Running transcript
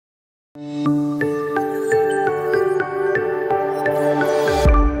Hey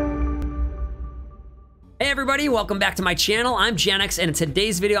everybody, welcome back to my channel. I'm Janix, and in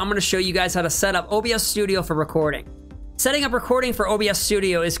today's video, I'm gonna show you guys how to set up OBS Studio for recording. Setting up recording for OBS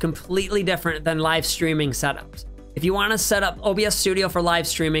Studio is completely different than live streaming setups. If you wanna set up OBS Studio for live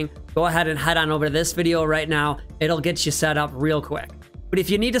streaming, go ahead and head on over to this video right now. It'll get you set up real quick. But if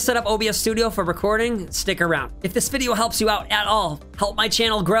you need to set up OBS Studio for recording, stick around. If this video helps you out at all, help my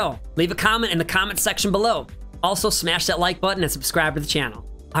channel grow, leave a comment in the comment section below. Also, smash that like button and subscribe to the channel.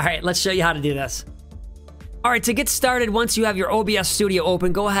 All right, let's show you how to do this. All right, to get started, once you have your OBS Studio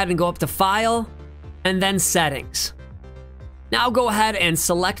open, go ahead and go up to File, and then Settings. Now go ahead and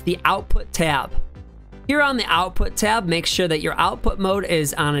select the Output tab. Here on the Output tab, make sure that your output mode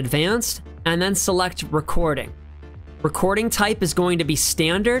is on Advanced, and then select Recording. Recording type is going to be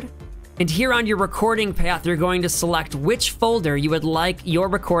Standard, and here on your recording path, you're going to select which folder you would like your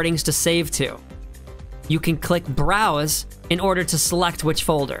recordings to save to. You can click Browse in order to select which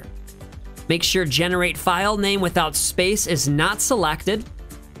folder. Make sure Generate File Name without space is not selected.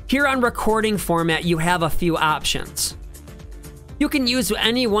 Here on recording format, you have a few options. You can use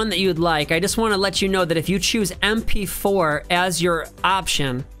any one that you'd like. I just want to let you know that if you choose MP4 as your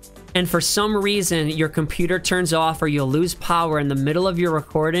option, and for some reason your computer turns off or you'll lose power in the middle of your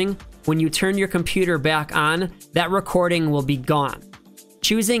recording, when you turn your computer back on, that recording will be gone.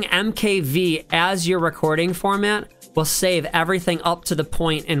 Choosing MKV as your recording format will save everything up to the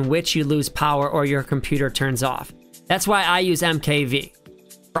point in which you lose power or your computer turns off. That's why I use MKV.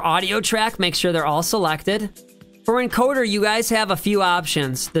 For audio track, make sure they're all selected. For encoder, you guys have a few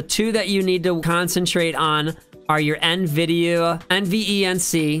options. The two that you need to concentrate on are your NVENC,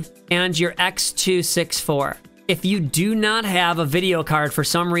 and your X264. If you do not have a video card for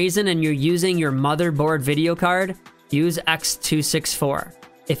some reason and you're using your motherboard video card, use X264.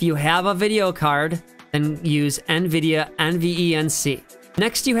 If you have a video card, then use NVIDIA NVENC.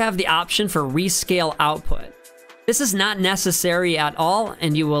 Next, you have the option for Rescale Output. This is not necessary at all,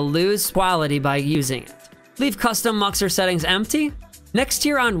 and you will lose quality by using it. Leave Custom Muxer settings empty. Next,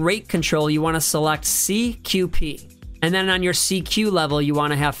 here on Rate Control, you want to select CQP. And then on your CQ level, you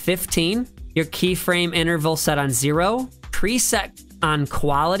want to have 15, your keyframe interval set on 0, preset on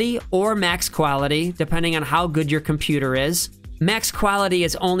quality or max quality, depending on how good your computer is. Max quality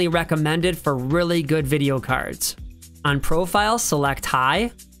is only recommended for really good video cards. On profile, select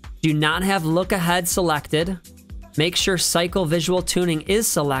high. Do not have look ahead selected. Make sure cycle visual tuning is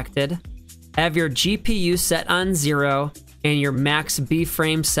selected. Have your GPU set on 0 and your max B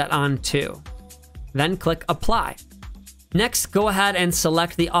frame set on 2. Then click apply. Next, go ahead and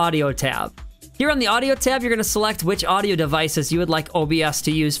select the audio tab. Here on the audio tab, you're going to select which audio devices you would like OBS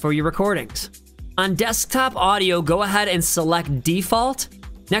to use for your recordings. On desktop audio, go ahead and select default.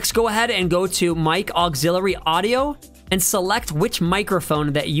 Next, go ahead and go to mic auxiliary audio and select which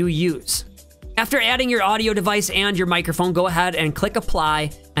microphone that you use. After adding your audio device and your microphone, go ahead and click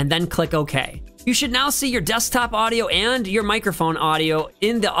apply and then click OK. You should now see your desktop audio and your microphone audio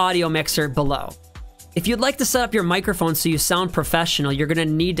in the audio mixer below. If you'd like to set up your microphone so you sound professional, you're gonna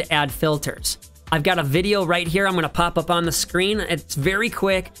need to add filters. I've got a video right here I'm gonna pop up on the screen. It's very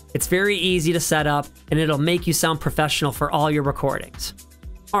quick, it's very easy to set up, and it'll make you sound professional for all your recordings.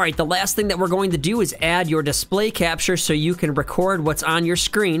 All right, the last thing that we're going to do is add your display capture so you can record what's on your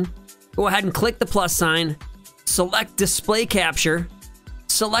screen. Go ahead and click the plus sign, select display capture,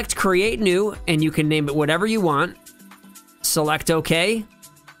 select create new, and you can name it whatever you want. Select OK.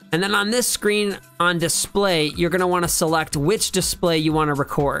 And then on this screen on display, you're gonna wanna select which display you wanna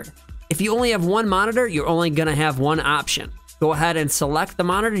record. If you only have one monitor, you're only gonna have one option. Go ahead and select the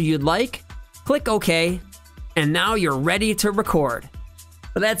monitor you'd like, click OK, and now you're ready to record.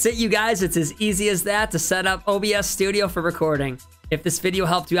 Well, that's it, you guys. It's as easy as that to set up OBS Studio for recording. If this video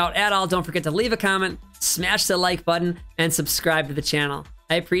helped you out at all, don't forget to leave a comment, smash the like button, and subscribe to the channel.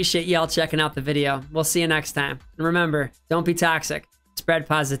 I appreciate y'all checking out the video. We'll see you next time. And remember, don't be toxic. Spread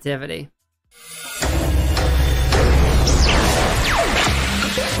positivity.